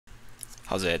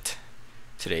How's it?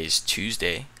 Today's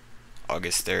Tuesday,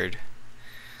 August 3rd.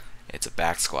 It's a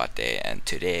back squat day, and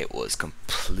today it was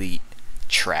complete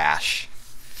trash.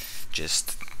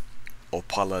 Just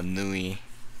Opala Nui.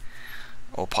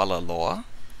 Opala Loa?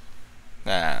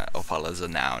 Opala's a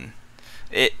noun.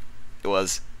 It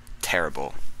was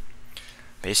terrible.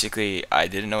 Basically, I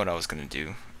didn't know what I was going to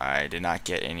do. I did not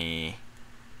get any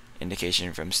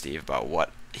indication from Steve about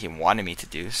what he wanted me to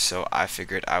do, so I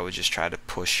figured I would just try to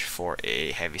push for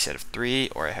a heavy set of 3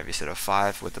 or a heavy set of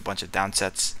 5 with a bunch of down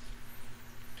sets,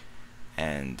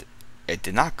 and it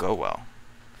did not go well.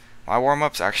 My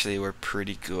warm-ups actually were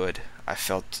pretty good. I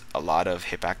felt a lot of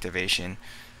hip activation,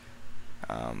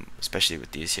 especially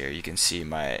with these here. You can see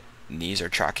my knees are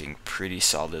tracking pretty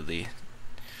solidly.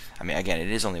 I mean, again, it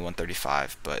is only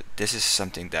 135, but this is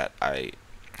something that I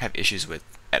have issues with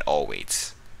at all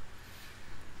weights.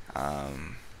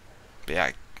 But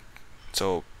yeah,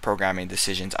 so programming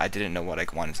decisions, I didn't know what I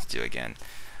wanted to do again,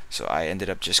 so I ended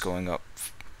up just going up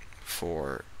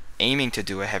for aiming to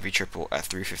do a heavy triple at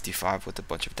 355 with a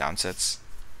bunch of downsets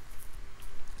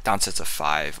of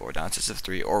 5 or downsets of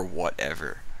 3 or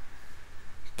whatever.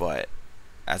 But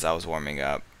as I was warming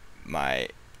up, my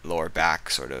lower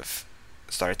back sort of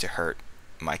started to hurt.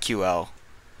 My QL,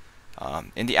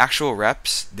 in the actual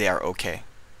reps, they are okay.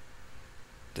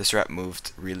 This rep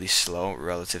moved really slow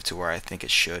relative to where I think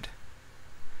it should.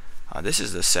 This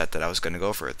is the set that I was going to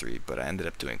go for a 3, but I ended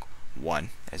up doing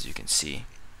 1, as you can see.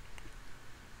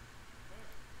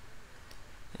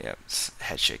 Yep,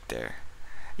 head shake there.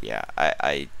 Yeah,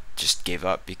 I just gave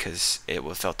up because it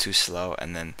felt too slow,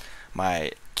 and then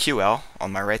my QL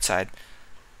on my right side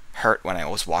hurt when I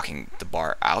was walking the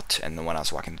bar out and then when I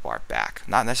was walking the bar back.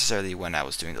 Not necessarily when I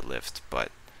was doing the lift,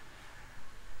 but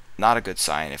not a good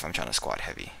sign if I'm trying to squat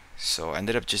heavy. So I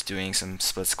ended up just doing some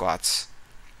split squats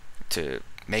to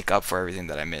make up for everything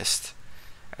that I missed,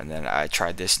 and then I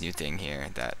tried this new thing here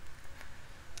that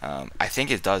I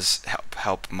think it does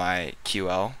help my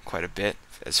QL quite a bit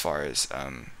as far as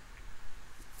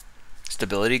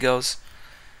stability goes.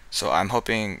 So I'm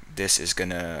hoping this is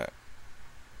gonna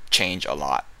change a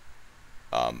lot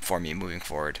for me moving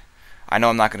forward. I know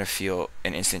I'm not gonna feel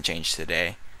an instant change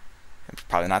today, and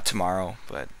probably not tomorrow,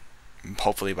 but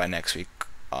hopefully by next week,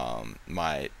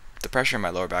 the pressure in my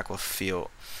lower back will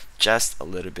feel just a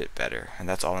little bit better, and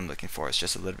that's all I'm looking for, is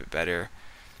just a little bit better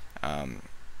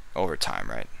over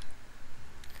time, right?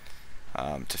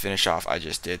 To finish off, I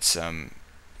just did some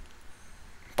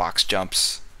box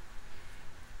jumps,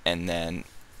 and then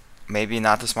maybe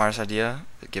not the smartest idea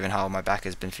given how my back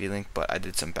has been feeling, but I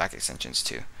did some back extensions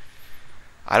too.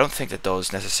 I don't think that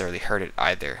those necessarily hurt it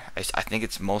either. I think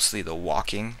it's mostly the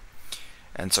walking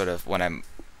and sort of when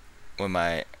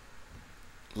my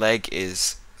leg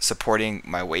is supporting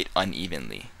my weight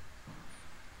unevenly,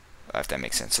 if that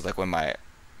makes sense. So like when my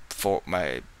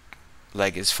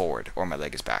leg is forward or my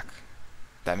leg is back.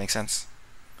 That makes sense?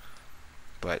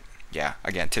 But yeah,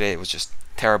 again, today it was just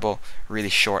terrible, really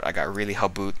short. I got really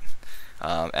haboot,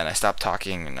 and I stopped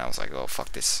talking, and I was like, oh,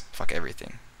 fuck this, fuck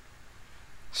everything.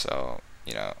 So,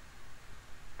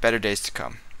 better days to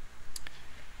come.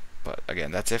 But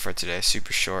again, that's it for today.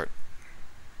 Super short.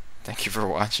 Thank you for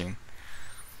watching.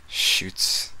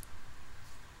 Shoots.